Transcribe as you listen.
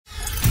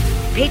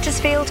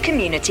Petersfield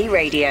Community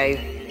Radio.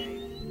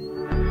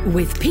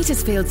 With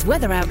Petersfield's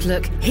weather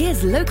outlook,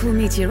 here's local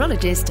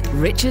meteorologist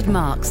Richard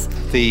Marks.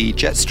 The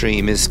jet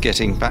stream is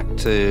getting back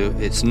to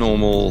its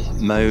normal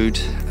mode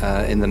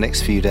in the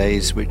next few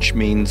days, which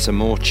means a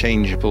more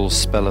changeable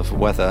spell of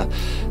weather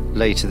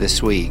later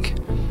this week.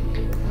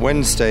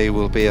 Wednesday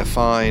will be a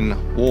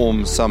fine,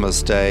 warm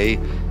summer's day,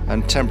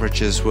 and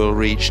temperatures will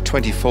reach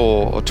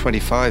 24 or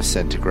 25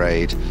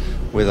 centigrade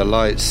with a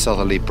light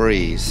southerly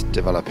breeze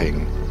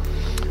developing.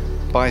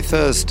 By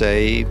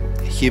Thursday,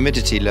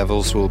 humidity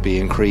levels will be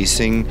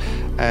increasing,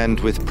 and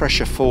with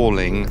pressure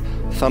falling,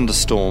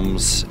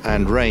 thunderstorms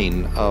and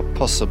rain are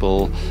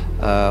possible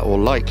or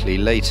likely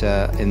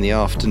later in the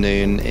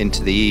afternoon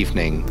into the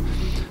evening,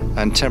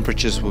 and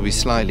temperatures will be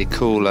slightly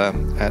cooler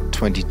at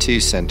 22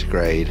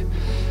 centigrade.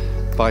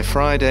 By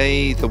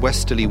Friday, the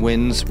westerly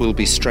winds will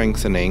be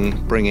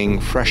strengthening, bringing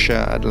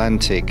fresher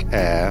Atlantic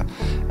air,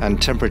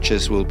 and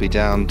temperatures will be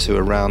down to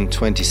around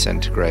 20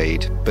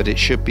 centigrade, but it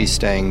should be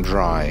staying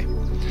dry.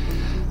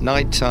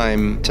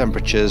 Nighttime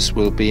temperatures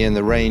will be in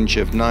the range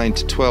of 9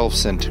 to 12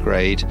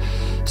 centigrade,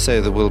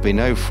 so there will be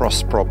no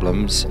frost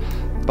problems,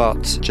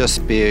 but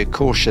just be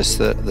cautious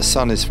that the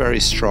sun is very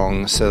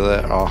strong, so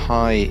there are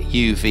high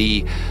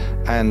UV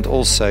and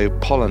also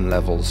pollen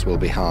levels will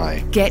be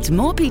high. Get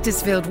more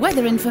Petersfield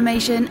weather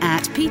information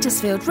at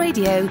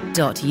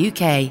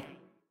petersfieldradio.uk.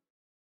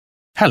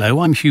 Hello,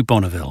 I'm Hugh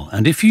Bonneville,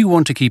 and if you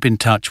want to keep in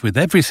touch with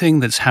everything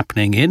that's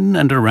happening in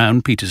and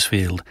around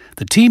Petersfield,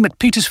 the team at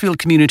Petersfield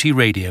Community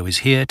Radio is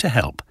here to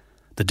help.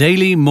 The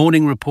daily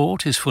morning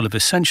report is full of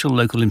essential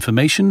local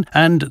information,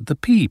 and the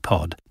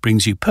P-Pod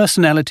brings you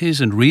personalities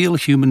and real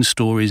human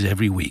stories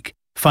every week.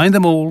 Find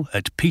them all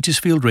at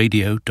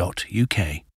petersfieldradio.uk.